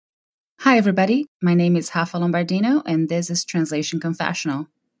Hi, everybody. My name is Rafa Lombardino, and this is Translation Confessional.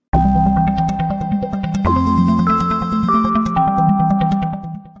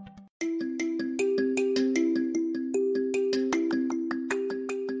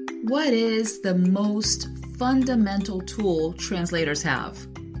 What is the most fundamental tool translators have?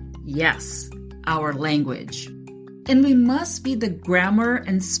 Yes, our language. And we must be the grammar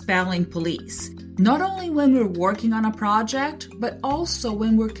and spelling police, not only when we're working on a project, but also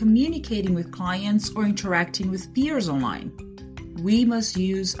when we're communicating with clients or interacting with peers online. We must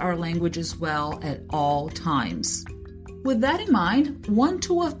use our language as well at all times. With that in mind, one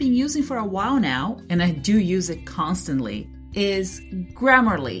tool I've been using for a while now, and I do use it constantly, is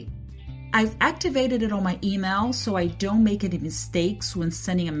Grammarly. I've activated it on my email so I don't make any mistakes when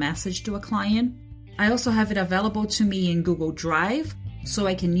sending a message to a client. I also have it available to me in Google Drive, so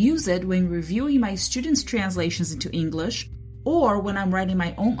I can use it when reviewing my students' translations into English or when I'm writing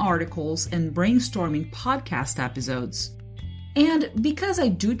my own articles and brainstorming podcast episodes. And because I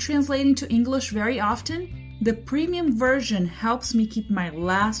do translate into English very often, the premium version helps me keep my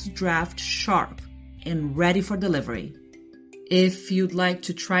last draft sharp and ready for delivery. If you'd like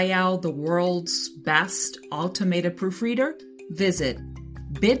to try out the world's best automated proofreader, visit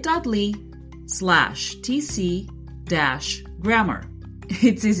bit.ly/TC-grammar.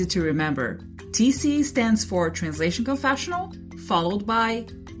 It's easy to remember. TC stands for Translation Confessional, followed by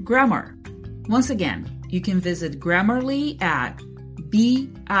grammar. Once again, you can visit Grammarly at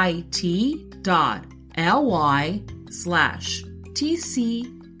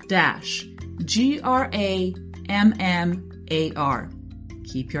bit.ly/TC-grammar.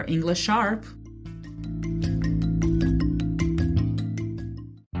 Keep your English sharp.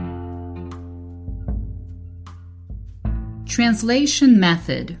 Translation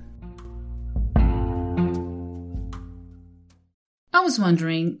method. I was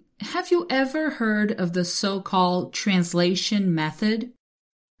wondering, have you ever heard of the so-called translation method?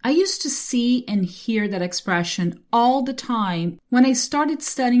 I used to see and hear that expression all the time when I started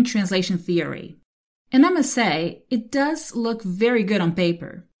studying translation theory. And I must say, it does look very good on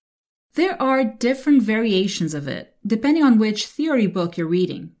paper. There are different variations of it, depending on which theory book you're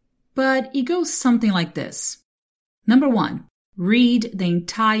reading. But it goes something like this. Number 1, read the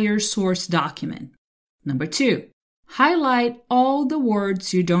entire source document. Number 2, highlight all the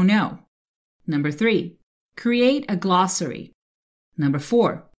words you don't know. Number 3, create a glossary. Number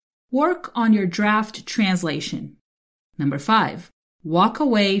 4, work on your draft translation. Number 5, walk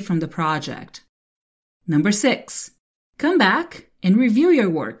away from the project. Number 6, come back and review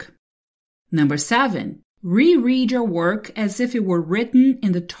your work. Number 7, reread your work as if it were written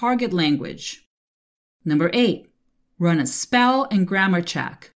in the target language. Number 8, run a spell and grammar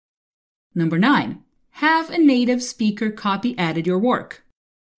check. Number 9, have a native speaker copy edit your work.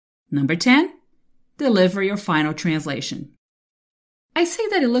 Number 10, deliver your final translation. I say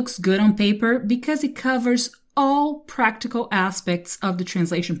that it looks good on paper because it covers all practical aspects of the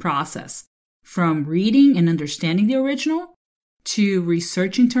translation process, from reading and understanding the original, to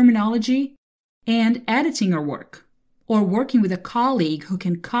researching terminology, and editing your work, or working with a colleague who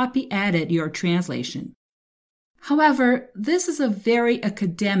can copy edit your translation. However, this is a very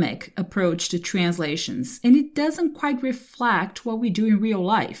academic approach to translations, and it doesn't quite reflect what we do in real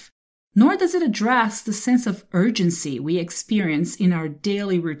life, nor does it address the sense of urgency we experience in our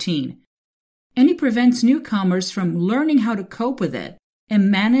daily routine. And it prevents newcomers from learning how to cope with it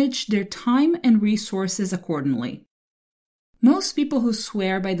and manage their time and resources accordingly. Most people who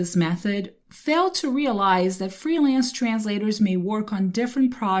swear by this method fail to realize that freelance translators may work on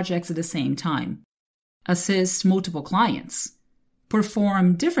different projects at the same time, assist multiple clients,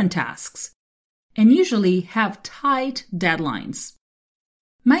 perform different tasks, and usually have tight deadlines.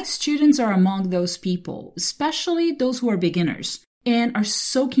 My students are among those people, especially those who are beginners, and are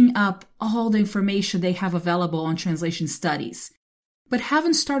soaking up all the information they have available on translation studies, but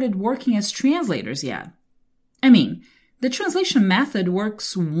haven't started working as translators yet. I mean, the translation method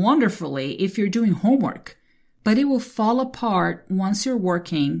works wonderfully if you're doing homework, but it will fall apart once you're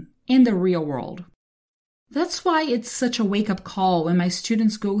working in the real world. That's why it's such a wake-up call when my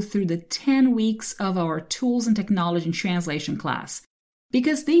students go through the 10 weeks of our Tools and Technology in Translation class,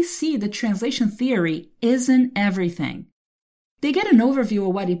 because they see that translation theory isn't everything. They get an overview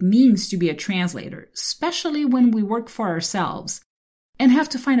of what it means to be a translator, especially when we work for ourselves, and have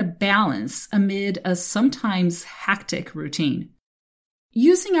to find a balance amid a sometimes hectic routine.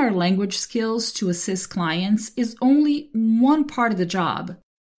 Using our language skills to assist clients is only one part of the job.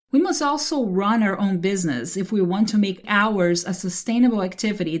 We must also run our own business if we want to make ours a sustainable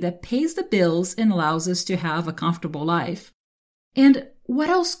activity that pays the bills and allows us to have a comfortable life. And what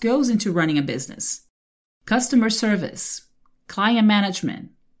else goes into running a business? Customer service, client management,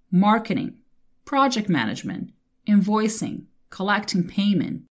 marketing, project management, invoicing, collecting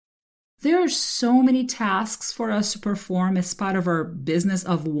payment. There are so many tasks for us to perform as part of our business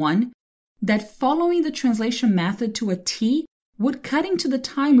of one that following the translation method to a T would cut into the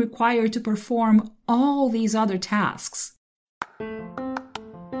time required to perform all these other tasks.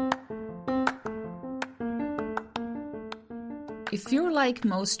 If you're like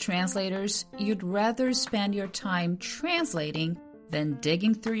most translators, you'd rather spend your time translating than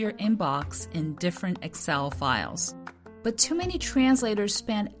digging through your inbox in different Excel files. But too many translators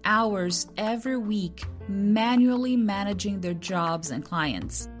spend hours every week manually managing their jobs and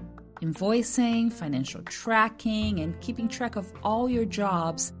clients. Invoicing, financial tracking, and keeping track of all your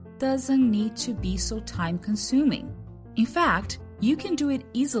jobs doesn't need to be so time-consuming. In fact, you can do it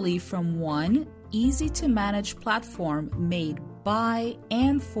easily from one easy-to-manage platform made by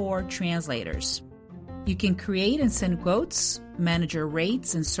and for translators. You can create and send quotes, manage your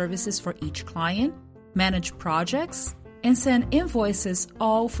rates and services for each client, manage projects, and send invoices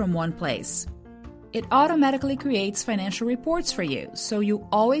all from one place. It automatically creates financial reports for you, so you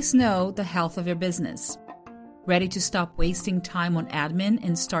always know the health of your business. Ready to stop wasting time on admin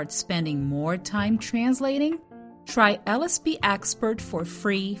and start spending more time translating? Try LSP Expert for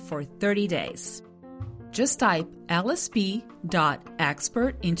free for 30 days. Just type lsp.expert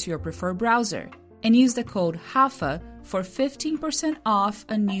into your preferred browser and use the code HAFA for 15% off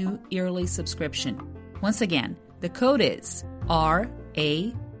a new yearly subscription. Once again, the code is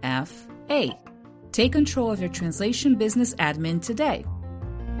RAFA. Take control of your translation business admin today.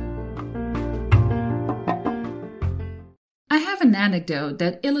 I have an anecdote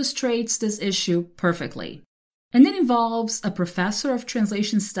that illustrates this issue perfectly. And it involves a professor of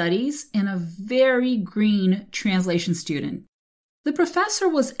translation studies and a very green translation student. The professor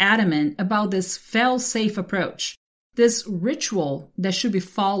was adamant about this fail-safe approach, this ritual that should be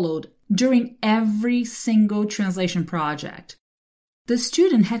followed during every single translation project. The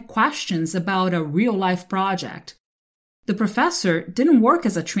student had questions about a real-life project. The professor didn't work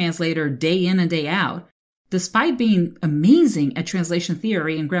as a translator day in and day out, despite being amazing at translation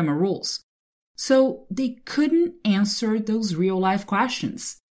theory and grammar rules. So they couldn't answer those real-life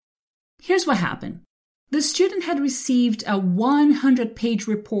questions. Here's what happened. The student had received a 100-page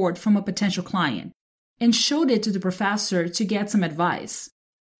report from a potential client and showed it to the professor to get some advice.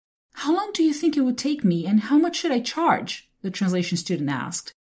 "How long do you think it would take me and how much should I charge?" the translation student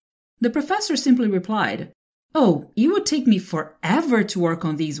asked. The professor simply replied, "Oh, it would take me forever to work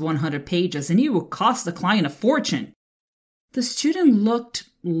on these 100 pages and it would cost the client a fortune." The student looked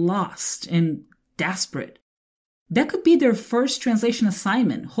lost and desperate. That could be their first translation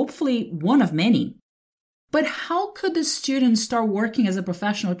assignment, hopefully one of many. But how could the student start working as a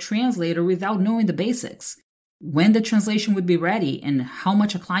professional translator without knowing the basics? When the translation would be ready and how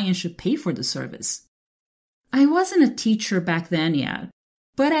much a client should pay for the service? I wasn't a teacher back then yet,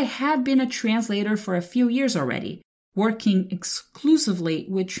 but I had been a translator for a few years already, working exclusively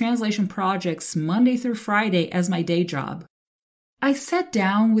with translation projects Monday through Friday as my day job. I sat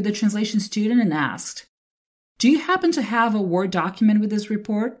down with the translation student and asked, "Do you happen to have a Word document with this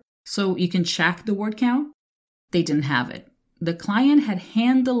report so you can check the word count?" They didn't have it. The client had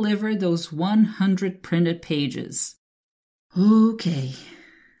hand-delivered those 100 printed pages. Okay,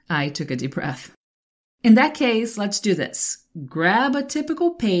 I took a deep breath. In that case, let's do this. Grab a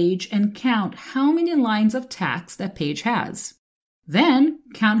typical page and count how many lines of text that page has. Then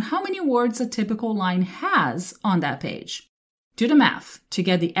count how many words a typical line has on that page. Do the math to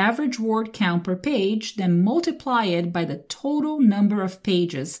get the average word count per page, then multiply it by the total number of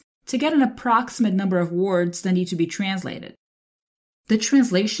pages to get an approximate number of words that need to be translated. The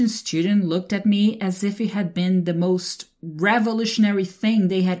translation student looked at me as if it had been the most revolutionary thing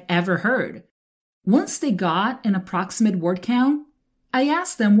they had ever heard. Once they got an approximate word count, I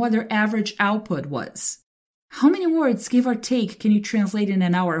asked them what their average output was. How many words, give or take, can you translate in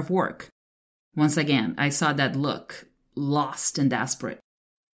an hour of work? Once again, I saw that look, lost and desperate.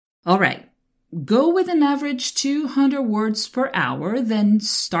 All right, go with an average 200 words per hour, then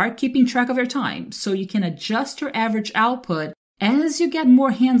start keeping track of your time so you can adjust your average output as you get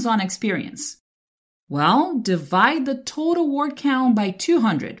more hands-on experience. Well, divide the total word count by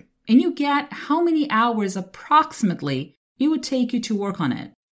 200, and you get how many hours approximately it would take you to work on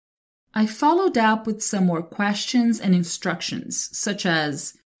it. I followed up with some more questions and instructions, such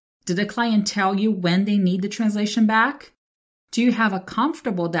as, did the client tell you when they need the translation back? Do you have a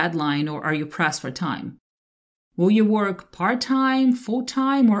comfortable deadline or are you pressed for time? Will you work part-time,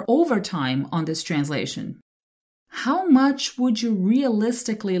 full-time, or overtime on this translation? How much would you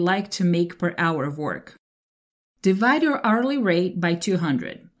realistically like to make per hour of work? Divide your hourly rate by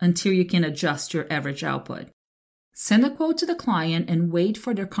 200 until you can adjust your average output. Send a quote to the client and wait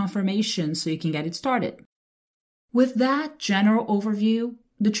for their confirmation so you can get it started. With that general overview,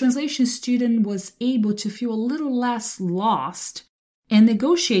 the translation student was able to feel a little less lost and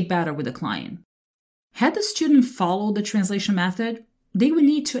negotiate better with the client. Had the student followed the translation method, they would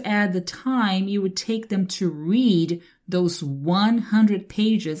need to add the time it would take them to read those 100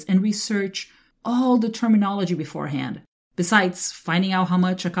 pages and research all the terminology beforehand, besides finding out how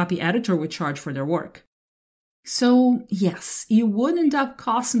much a copy editor would charge for their work. So yes, it would end up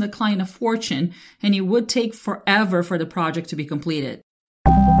costing the client a fortune, and it would take forever for the project to be completed.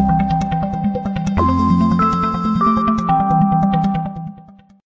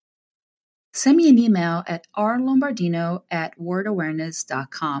 Send me an email at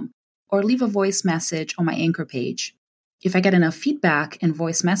rlombardino@wordawareness.com or leave a voice message on my Anchor page. If I get enough feedback and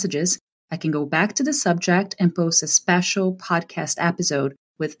voice messages, I can go back to the subject and post a special podcast episode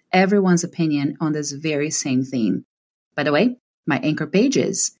with everyone's opinion on this very same theme. By the way, my Anchor page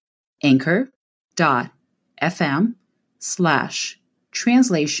is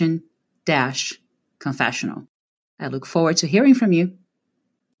anchor.fm/translation-confessional. I look forward to hearing from you.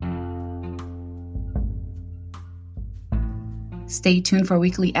 Stay tuned for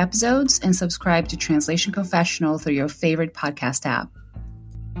weekly episodes and subscribe to Translation Confessional through your favorite podcast app.